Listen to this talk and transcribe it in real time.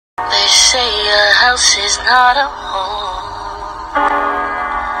say a house is not a home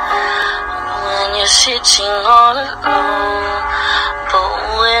when you're sitting all alone, but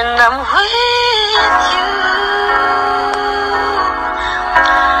when I'm with you,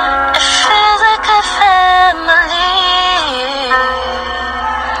 it feels like a family.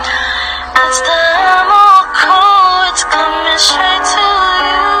 It's the ammo crow, it's coming straight to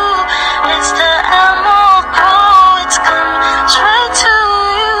you. It's the ammo crow, it's coming straight to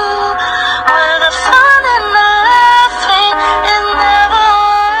you. Where the fun and the laughing is never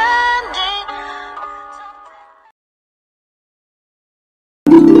ending.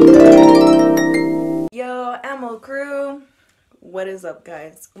 Yo, Ammo crew, what is up,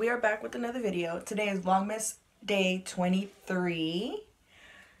 guys? We are back with another video. Today is Vlogmas day 23.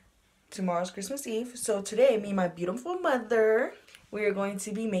 Tomorrow's Christmas Eve. So today, me and my beautiful mother, we are going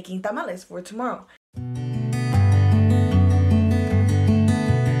to be making tamales for tomorrow.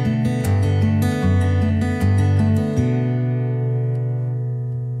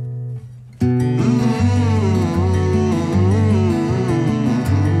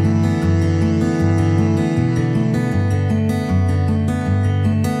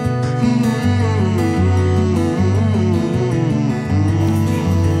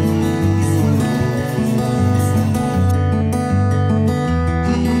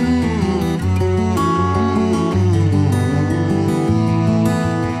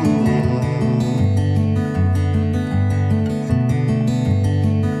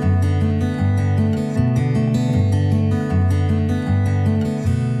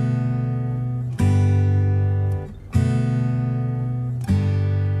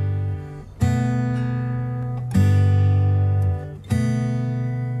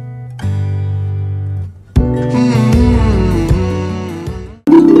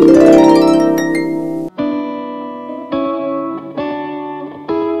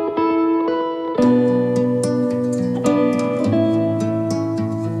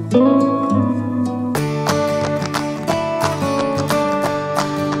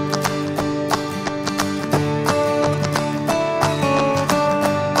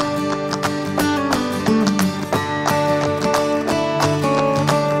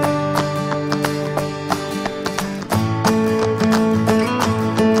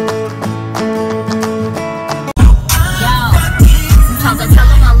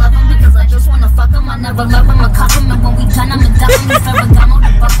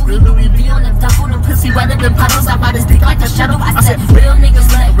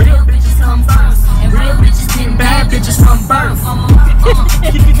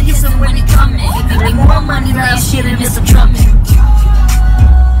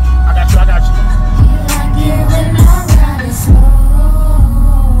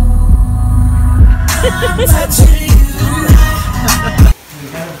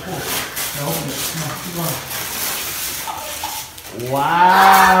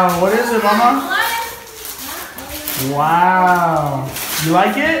 Wow, what is it, Mama? Wow, you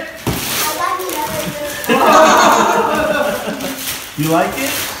like it? You like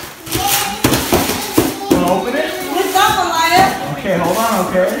it? You want to open it? What's up, Malaya? Okay, hold on,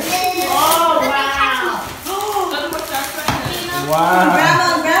 okay. Oh, wow. Wow. Grandma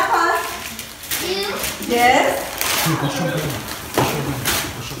and Grandpa? Yes?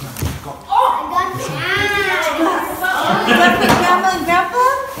 You got the Grandma and Grandpa?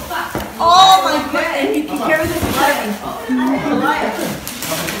 Oh my goodness, and you can carry this heavy. Malaya,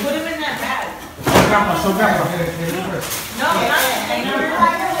 put him in that bag. Show Grandpa. No, not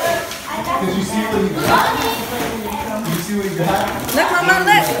Did you see what he got? Did you see what he got? Look, Mama,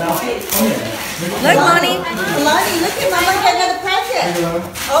 look. Look, Lonnie. Lonnie, look at Mama got another packet.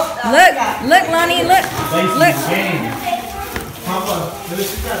 Oh, Look, Lonnie, look. Look. Papa, let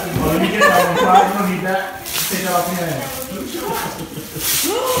me get that one. I don't need that. Take it off here.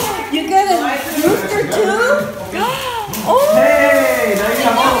 You got a rooster too? Oh. Hey, now you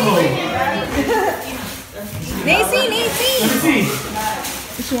have all of them. Nacy. Let me see.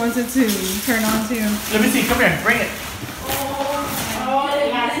 She wants it to turn on too. Let me see. Come here. Bring it.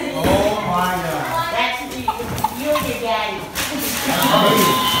 Oh my God. That's you and your daddy.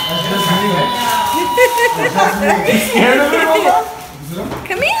 That's just me. You scared of it, Mama?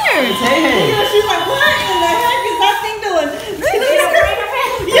 Come here. Hey. She's like, what in the heck is that thing doing?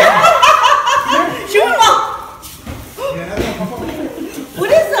 She went off. What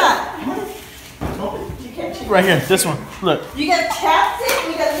is that? Right here. This one. Look. You got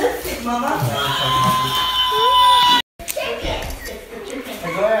chapstick, you got lipstick, Mama.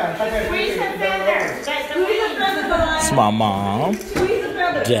 It's my mom,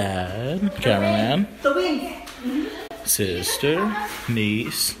 dad, cameraman, The wings. sister,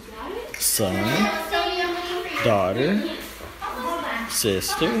 niece, son, daughter,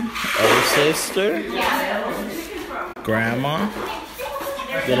 sister, other sister, grandma,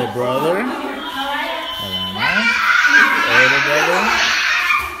 little brother, older brother,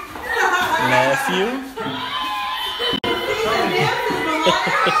 nephew.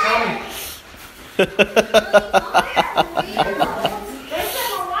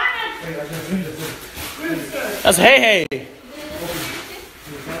 That's hey.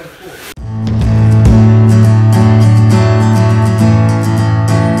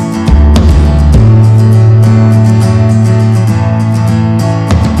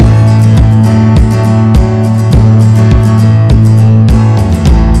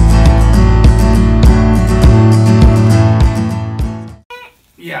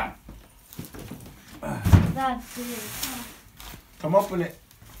 Yeah. That's it. Come open it.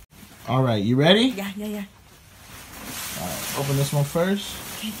 All right, you ready? Yeah. All right, open this one first.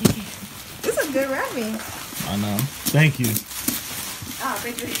 This is good wrapping. I know. Thank you. Oh,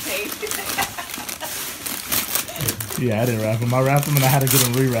 thank you, paid. Yeah, I didn't wrap them. I wrapped them and I had to get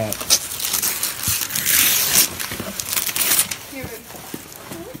them rewrapped.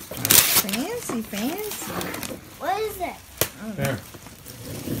 Fancy. What is it? There.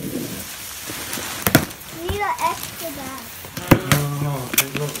 We need an extra bag. No.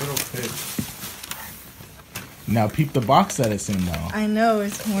 It'll fit. Now peep the box that it's in though. I know,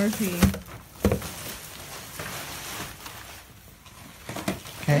 it's Morphe.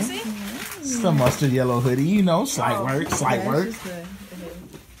 Okay. It's the mustard yellow hoodie, you know, slight work.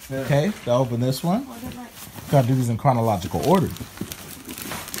 Okay, to open this one. Gotta do these in chronological order.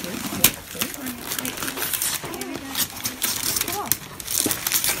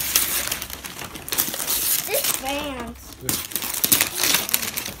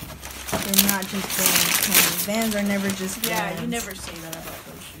 They're not just Vans. Vans are never just Vans. Yeah, you never say that about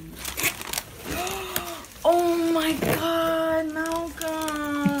those shoes. Oh my God,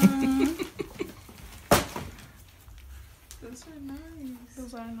 Malcolm. Those are nice.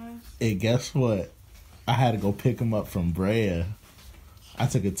 Those are nice. Hey, guess what? I had to go pick them up from Brea. I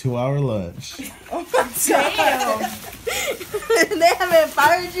took a 2-hour lunch. Oh my God. They haven't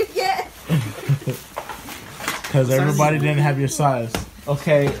fired you yet? Because everybody didn't have your size.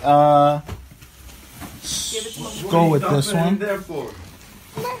 Okay, go with this one. There for?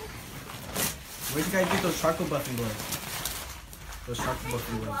 Where'd you guys get those charcoal buffing gloves? Those charcoal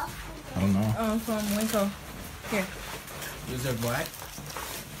buffing gloves. I don't know. Oh, from Winko. Here. Those are black.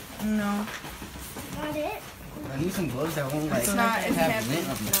 No. Got it? I need some gloves that won't like It's not as have heavy. lint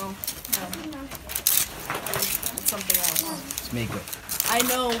on them. No. It's something else. It's makeup. I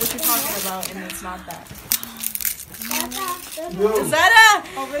know what you're talking about, and it's not that. Papa, Izetta!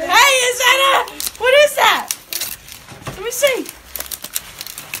 Hey, Izetta! What is that? Let me see.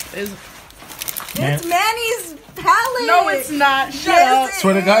 It's Manny's palette. No, it's not. Shut Yes, up.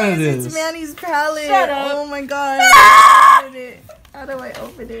 Swear to God it It's is. Manny's palette. Shut up. Oh my God. Open it. How do I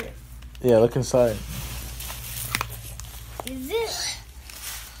open it? Yeah, look inside. is it?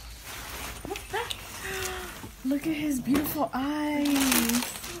 Look at his beautiful eyes.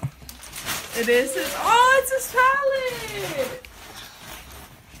 It is his. Oh, it's his palette.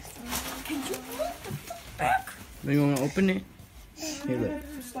 Do you want to open it? Here, look.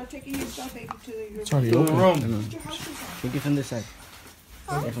 Start taking your stuff to your It's already Go in the open. room. Take it from this side.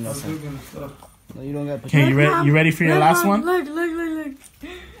 Take from that side. No, you don't got to put Okay, you ready for your last one? Look.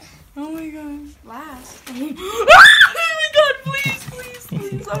 Oh my God. last. Oh my God, please. I'm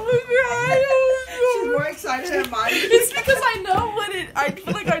hungry. She's more excited than mine. It's because I know what it. I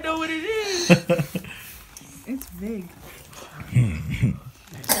feel like I know what it is. It's big.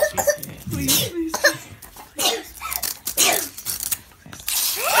 Please.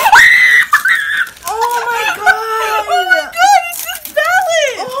 Oh my God. Oh my God! It's his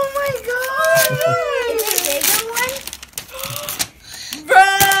palette. Oh my Is it a bigger one?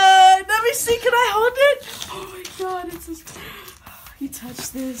 Bruh, let me see. Can I hold it? Oh my God! It's his. He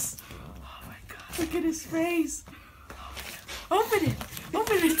touched this. Oh my God! Look at his face. Oh my God.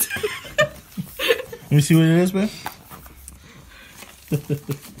 Open it. Let me see what it is, man.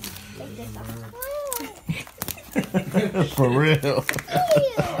 For real.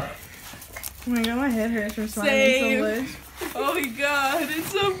 Oh my God, my head hurts from smiling Same. so much. Oh my God!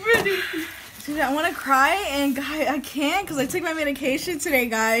 It's so pretty. Dude, I want to cry, and I can't because I took my medication today,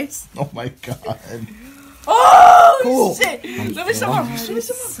 guys. Oh my God. Oh Cool. shit! Let me show more. God,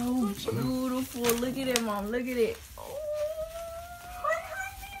 it's so beautiful. Look at it, Mom. Look at it.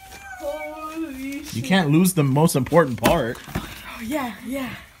 Holy shit! You can't lose the most important part. Oh, yeah.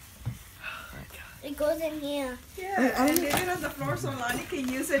 It It goes in here. Yeah, and leave it on the floor so Lonnie can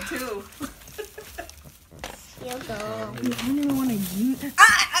use it too. Here you go. I don't even want to use it.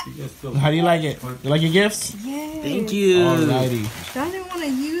 How do you like it? You like your gifts? Yeah. Thank you. Alrighty. I didn't want to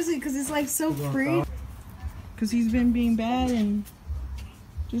use it because it's like so pretty. Because he's been being bad, and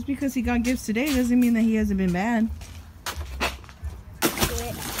just because he got gifts today doesn't mean that he hasn't been bad. Do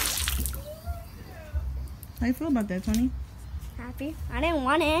it. How you feel about that, Tony? Happy? I didn't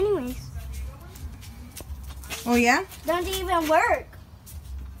want it anyways. Oh yeah? Doesn't even work.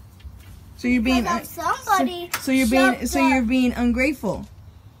 So you're being Because of somebody. so you're being ungrateful.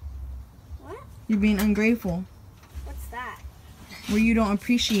 What? You're being ungrateful. What's that? Where you don't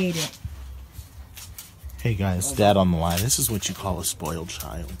appreciate it. Hey guys, Dad on the line. This is what you call a spoiled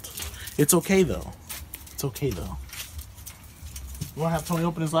child. It's okay though. It's okay though. You want to have Tony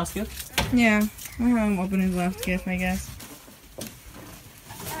open his last gift? Yeah, I'll have him open his last gift, I guess.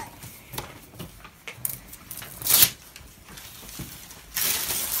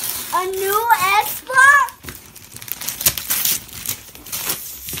 A new Xbox?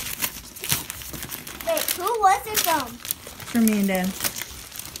 Wait, who was it from? For me and Dad.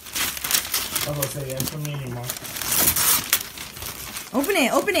 I was going to say, yeah, it's for me anymore. Open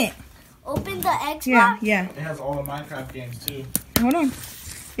it, open it. Open the Xbox? Yeah. It has all the Minecraft games too. Hold on.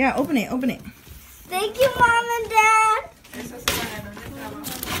 Yeah, open it, open it. Thank you, Mom and Dad.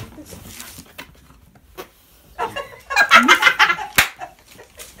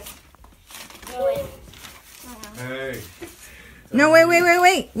 Hey. No,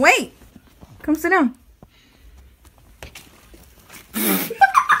 wait. Come sit down.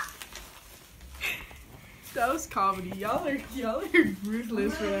 That was comedy. Y'all are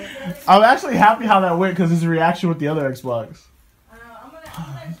ruthless for that. I'm actually happy how that went because his reaction with the other Xbox. I'm gonna get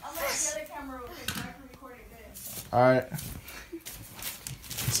the other camera real quick so I can record it good. Alright.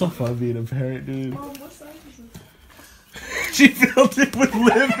 It's so fun being a parent, dude. Mom, what size is this? She filled it with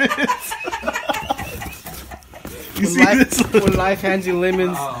lemons. You see this? When life hands you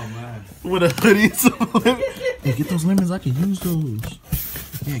lemons. Oh, man. With a hoodie and some lemons. Hey, get those lemons. I can use those.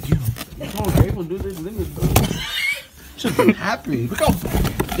 Yeah, get them. Oh, grateful, dude. There's lemons, bro. Should be happy. Look how.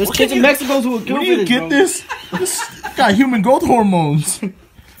 There's kids in Mexico who will kill Where for do you this, get bro. this? This got human growth hormones.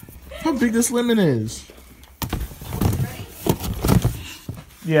 How big this lemon is.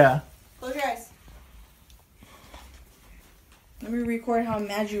 Yeah. Look, guys. Let me record how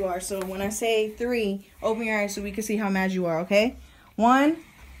mad you are. So when I say 3, open your eyes so we can see how mad you are, okay? 1,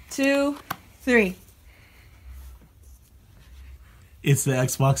 2, 3. It's the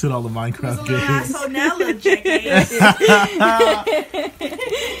Xbox and all the Minecraft games. Now look, jackass.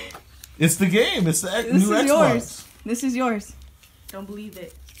 It's the game. It's the This new is Xbox. yours. This is yours. Don't believe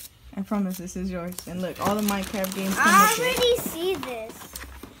it. I promise this is yours. And look, all the Minecraft games come I with it. already see this.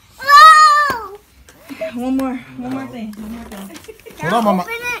 Oh! One more thing. Hold on, Mama.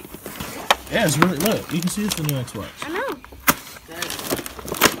 Open it. Yeah, it's really. Look, you can see it's the new Xbox. I know.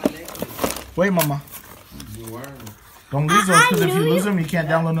 Wait, Mama. Don't lose those because if you lose them, you can't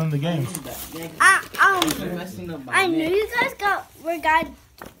download none of the games. I knew you guys were gonna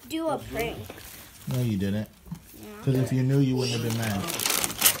do a prank. No, you didn't. Because if you knew, you wouldn't have been mad.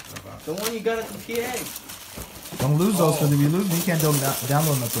 The one you got at the PA. Don't lose those because if you lose them, you can't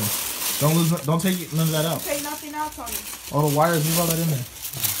download nothing. Don't lose. Don't take none of that out. Take nothing out, Tony. All the wires, leave all that in there.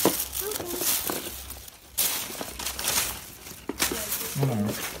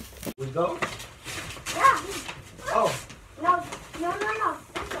 Alright. We go? Yeah. Oh. No.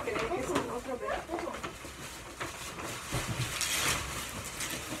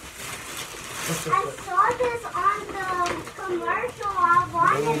 This one. I saw this on the commercial. I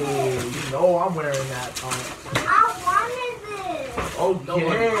wanted it. You know I'm wearing that. I wanted this.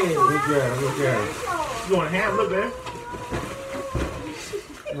 Okay. Look there, look there. You going ham? Look there.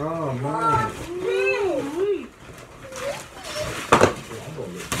 Oh, man.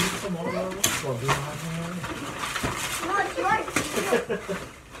 No, it's yours.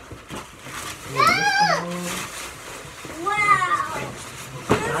 Wow.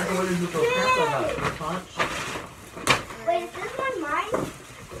 Wait, is this one mine?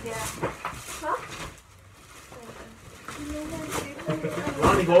 Yeah. Huh?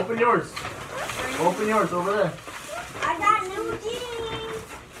 Lonnie, go open yours. Open yours over there. I got new jeans.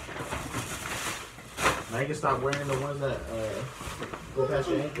 Now you can stop wearing the ones that go past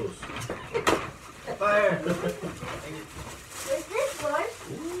your ankles. Fire. Is this yours?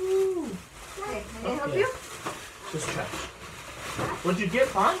 Ooh. Hey, Can I help you? Just trash. What'd you get,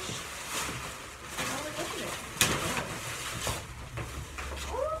 Punch?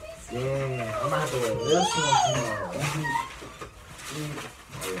 Yeah, I'm gonna have to wear this one tomorrow.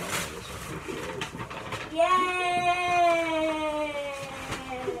 Yay!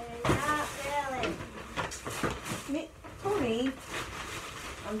 Not really. Tony,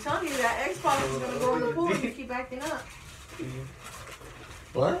 I'm telling you that Xbox is gonna go in the pool if you keep acting up.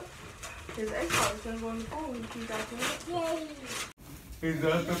 What? His Xbox is gonna go in the pool if you keep acting up. Yay! He's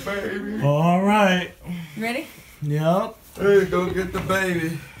got the baby. All right. Ready? Yep. Hey, go get the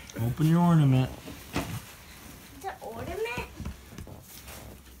baby. Open your ornament. The ornament?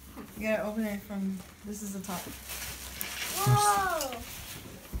 You gotta open it from. This is the top. Whoa!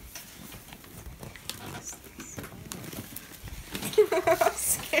 I'm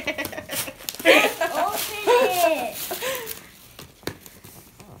scared. Open it!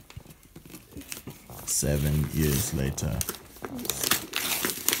 7 years later.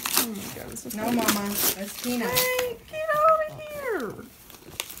 No, Mama. That's Tina. Hey, get out of here.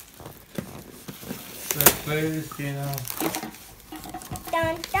 That baby's skin out.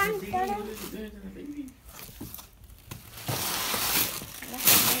 Dun, dun, dun, dun.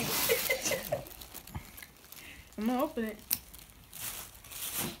 I'm gonna open it.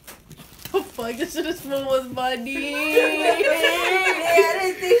 Oh fuck, this shit is full with money. I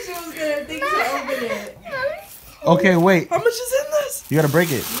didn't think she was gonna think to open it. Okay, wait. How much is in this? You gotta break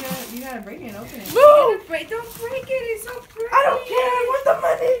it. You gotta break it and open it. No! Don't break it, it's so pretty. I don't care, I want the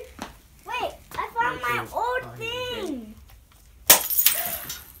money. Wait, I found my old thing.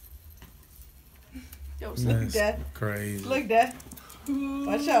 Yo, look at that. Crazy. Look at that.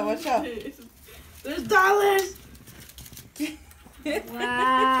 Watch out, watch out. There's dollars. Wow.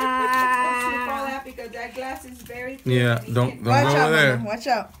 that because that glass is very thin. Yeah, don't go Watch out, over there. Mama. Watch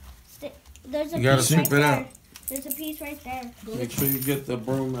out. There's a You gotta piece sweep right it there. out. There's a piece right there. Make sure you get the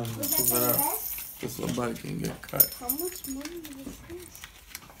broom and Was that sweep for it the out. best? So somebody can get cut. How much money is this?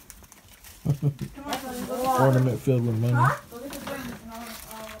 Ornament filled with money. Wow.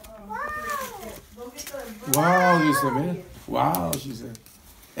 Wow, you said, man. Wow, she said.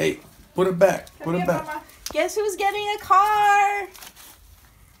 Hey, put it back. Put it back. Guess who's getting a car?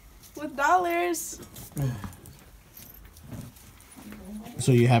 With dollars.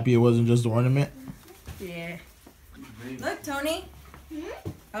 So you happy it wasn't just the ornament? Yeah. Look, Tony.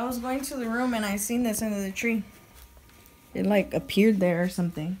 I was going to the room and I seen this under the tree. It like appeared there or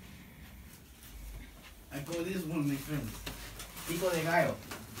something. I call this one my friend. Pico de gallo.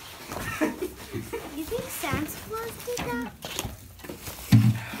 You think Santa Claus did that?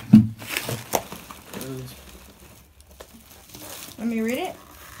 Let me read it.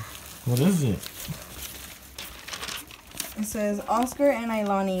 What is it? It says, Oscar and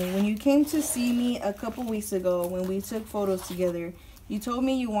Ilani, when you came to see me a couple weeks ago when we took photos together, you told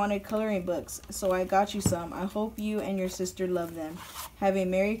me you wanted coloring books, so I got you some. I hope you and your sister love them. Have a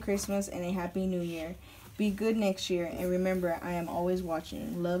Merry Christmas and a Happy New Year. Be good next year, and remember, I am always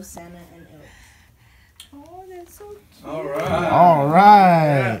watching. Love, Santa and Elf. Oh, that's so cute. All right. All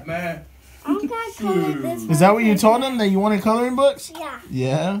right. Yeah, man. I'm gonna color this Is that what you told him, that you wanted coloring books? Yeah.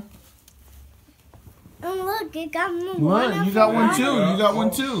 Yeah. And look, it got more. Look, you got one too. You got one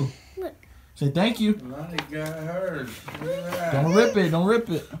too. Look. Say thank you. Lonnie got hers. Look at that. Don't rip it. Don't rip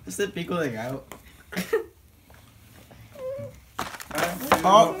it. It's the pico de gallo.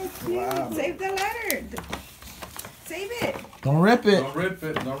 Oh, Wow. Save the letter. Save it. don't rip it. Don't rip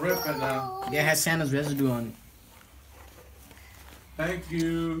it. Don't rip it now. Yeah, it has Santa's residue on it. Thank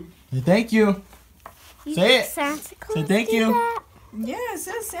you. Say thank you. You Say think it. Santa Claus Say thank did you. that? Yeah, it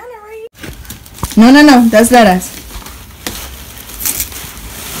says Santa right here. No, that's lettuce.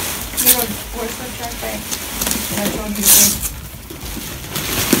 Where's the trash bag? I told you to.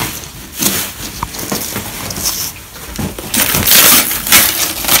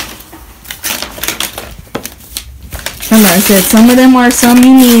 Remember, I said some of them are some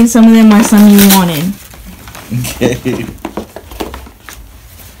you need, some of them are some you wanted. Okay.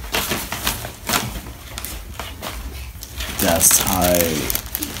 That's tight.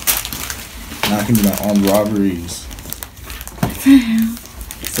 Now I can do my armed robberies.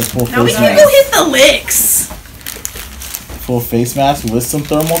 It's a full Now we face can go mask. hit the licks. Full face mask with some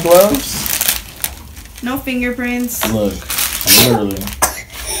thermal gloves. No fingerprints. Look, literally.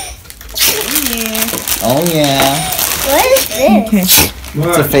 Yeah. Oh yeah. What is this? Okay.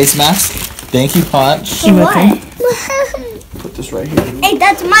 It's a face mask. Thank you, Punch. What? Put this right here. Hey,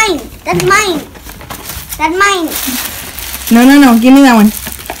 that's mine. That's mine. That's mine. No. Give me that one.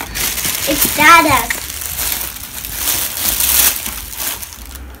 It's Dada's.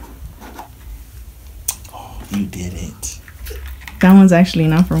 You did it. That one's actually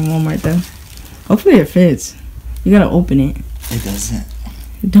not from Walmart though. Hopefully it fits. You gotta open it. It doesn't.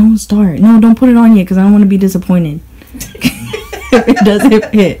 Don't start. No, don't put it on yet because I don't want to be disappointed. It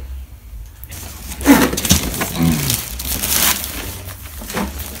doesn't fit.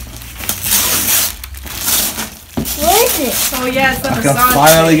 What is it? Oh yeah, it's the I can massage.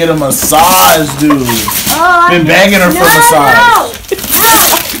 finally get a massage, dude. Oh, Been begging her for a massage. No! Leave it!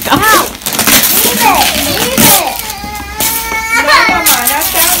 Leave it!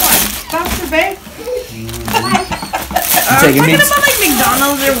 Faster, babe. You taking me? Talking about like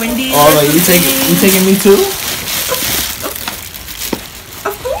McDonald's or Wendy's. Oh, like you taking me too?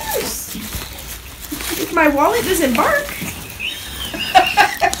 Of course. If my wallet doesn't bark.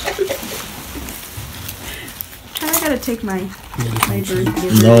 I gotta take my birthday.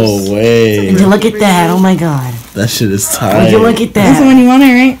 No way. Would you look at that? Oh my god. That shit is Would tight. you look at That's the that? one you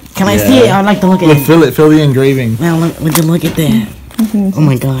wanted, right? Can I see it? I'd like to look at Look, it. feel it. Feel the engraving. Now, would you look at that? Oh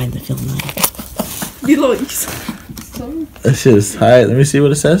my god, that feels nice. You look. That shit is tight. Let me see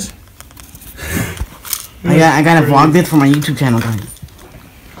what it says. I gotta vlog this for my YouTube channel, guys.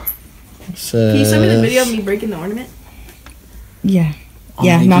 Says, Can you send me the video of me breaking the ornament? Yeah. Oh,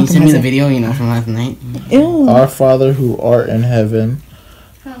 Yeah, can you Malcolm send me has the it. video, from last night? Ew. Our Father who art in heaven,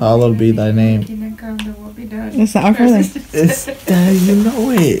 hallowed be thy name. It's not our father. It's that you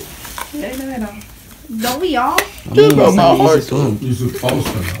know it. Don't we all? Dude, bro, my heart. You're supposed to know.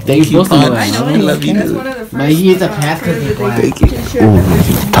 Thank you, supposed to know Punch. that. I love you, dude. One of the first. But he is a path to be black. Thank you.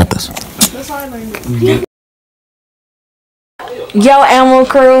 Cut this. That's all I learned. Yo, Animal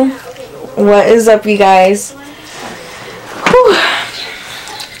Crew. What is up, you guys? Whew.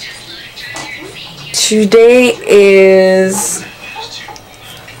 Today is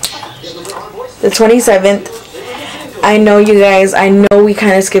the 27th. I know you guys, I know we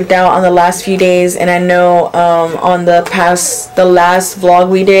kind of skipped out on the last few days, and I know on the last vlog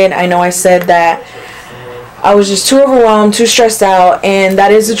we did, I know I said that I was just too overwhelmed, too stressed out, and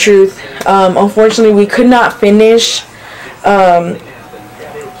that is the truth. Unfortunately, we could not finish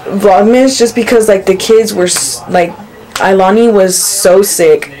Vlogmas just because like the kids were like, Ailani was so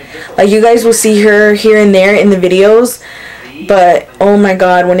sick. Like you guys will see her here and there in the videos, but oh my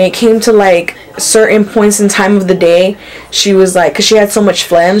god, when it came to like certain points in time of the day, she was like, because she had so much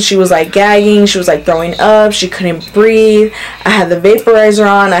phlegm, she was like gagging, she was like throwing up, she couldn't breathe. I had the vaporizer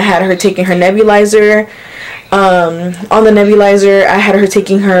on, I had her taking her nebulizer. On the nebulizer, I had her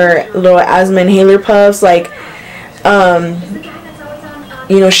taking her little asthma inhaler puffs. Like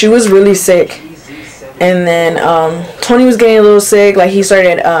you know, she was really sick. And then Tony was getting a little sick. Like he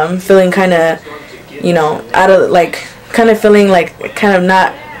started feeling kind of, you know, out of like, kind of feeling like kind of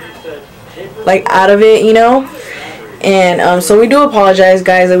not like out of it, you know. And so we do apologize,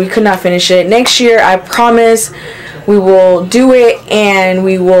 guys, that we could not finish it. Next year, I promise we will do it, and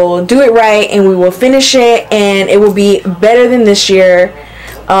we will do it right, and we will finish it, and it will be better than this year.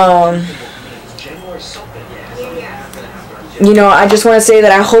 You know, I just want to say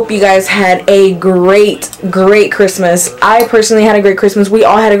that I hope you guys had a great Christmas. I personally had a great Christmas. We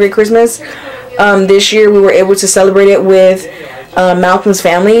all had a great Christmas. This year we were able to celebrate it with Malcolm's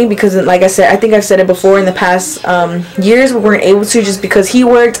family, because like I said, I think I've said it before, in the past years we weren't able to, just because he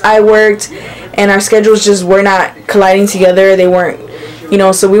worked, I worked, and our schedules just were not colliding together. They weren't, you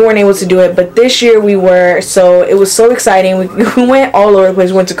know, so we weren't able to do it. But this year we were, so it was so exciting. We went all over the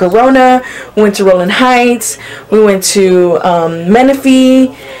place. We went to Corona, we went to Rolling Heights, we went to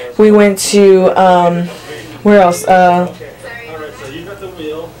Menifee, we went to where else?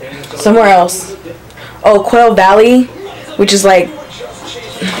 Somewhere else. Oh, Quail Valley, which is like,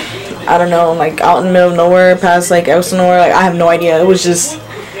 I don't know, like out in the middle of nowhere, past like Elsinore. Like I have no idea. It was just,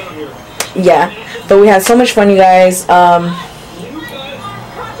 yeah. But we had so much fun, you guys.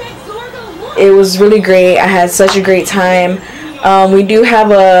 It was really great. I had such a great time. We do have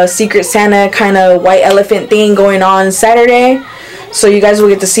a Secret Santa kind of white elephant thing going on Saturday, so you guys will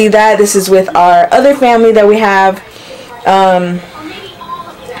get to see that. This is with our other family that we have.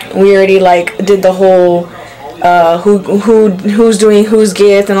 We already like did the whole who's doing whose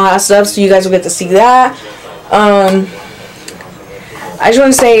gift and all that stuff, so you guys will get to see that. I just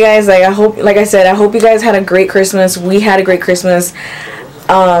want to say, guys, like I hope, like I said, I hope you guys had a great Christmas. We had a great Christmas.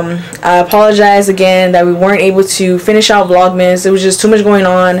 I apologize again that we weren't able to finish out Vlogmas. It was just too much going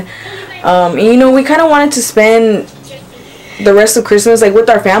on. And you know, we kind of wanted to spend the rest of Christmas like with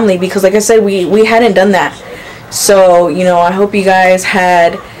our family, because like I said, we hadn't done that. So, you know, I hope you guys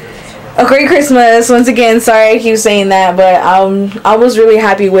had a great Christmas. Once again, sorry I keep saying that, but I was really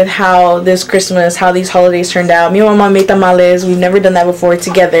happy with how this Christmas, how these holidays turned out. Me and my mom made tamales. We've never done that before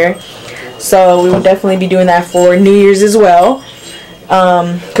together, so we will definitely be doing that for New Year's as well.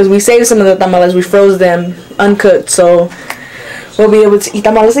 Because we saved some of the tamales, we froze them uncooked, so we'll be able to eat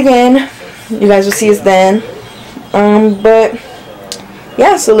tamales again. You guys will see us then. But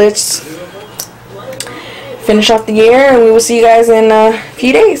yeah, so let's finish off the year, and we will see you guys in a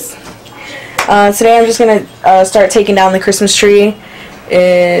few days. Today I'm just gonna start taking down the Christmas tree.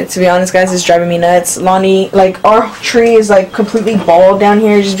 To be honest, guys, it's driving me nuts. Lonnie, like, our tree is like completely bald down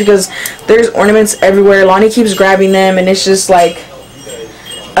here just because there's ornaments everywhere. Lonnie keeps grabbing them, and it's just like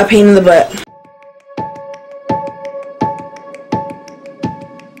a pain in the butt.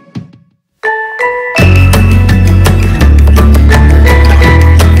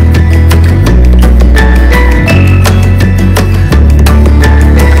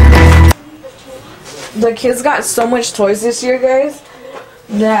 The kids got so much toys this year, guys,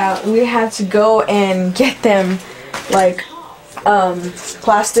 that we had to go and get them like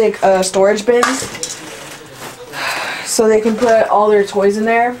plastic storage bins so they can put all their toys in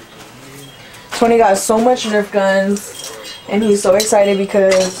there. Tony got so much Nerf guns, and he's so excited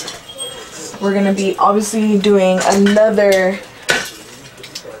because we're gonna be obviously doing another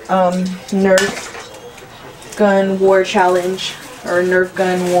Nerf gun war challenge, or Nerf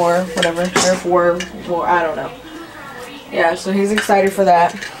gun war, whatever, Nerf war, I don't know. Yeah, so he's excited for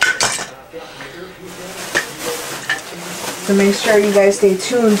that. So make sure you guys stay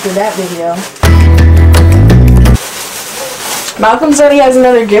tuned for that video. Malcolm said he has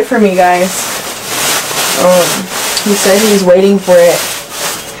another gift for me, guys. He said he's waiting for it.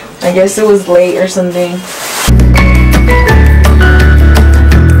 I guess it was late or something.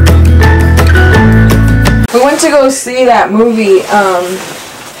 We went to go see that movie,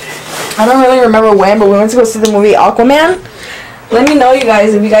 I don't really remember when, but we went to go see the movie Aquaman. Let me know, you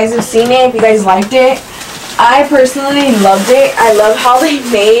guys, if you guys have seen it, if you guys liked it. I personally loved it. I love how they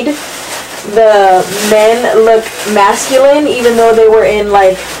made the men look masculine, even though they were in,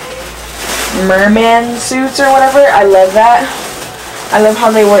 like, merman suits or whatever. I love that. I love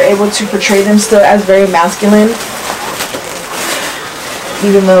how they were able to portray them still as very masculine,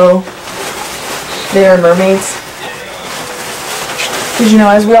 even though they are mermaids. Because, you know,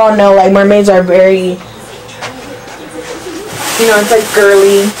 as we all know, like, mermaids are very, you know, it's like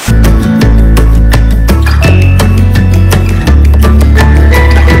girly.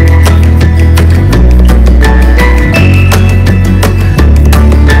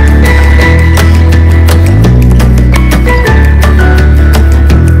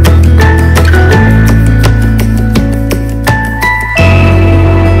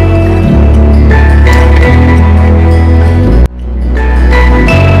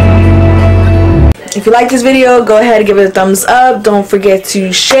 If you like this video, go ahead and give it a thumbs up. Don't forget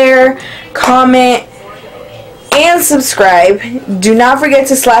to share, comment, and subscribe. Do not forget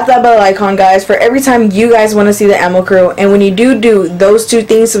to slap that bell icon, guys, for every time you guys want to see the Ammo Crew. And when you do those two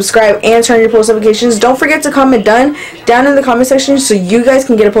things, subscribe and turn your post notifications, don't forget to comment done down in the comment section so you guys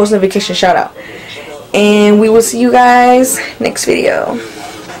can get a post notification shout out. And we will see you guys next video.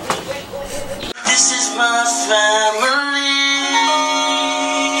 This is my family.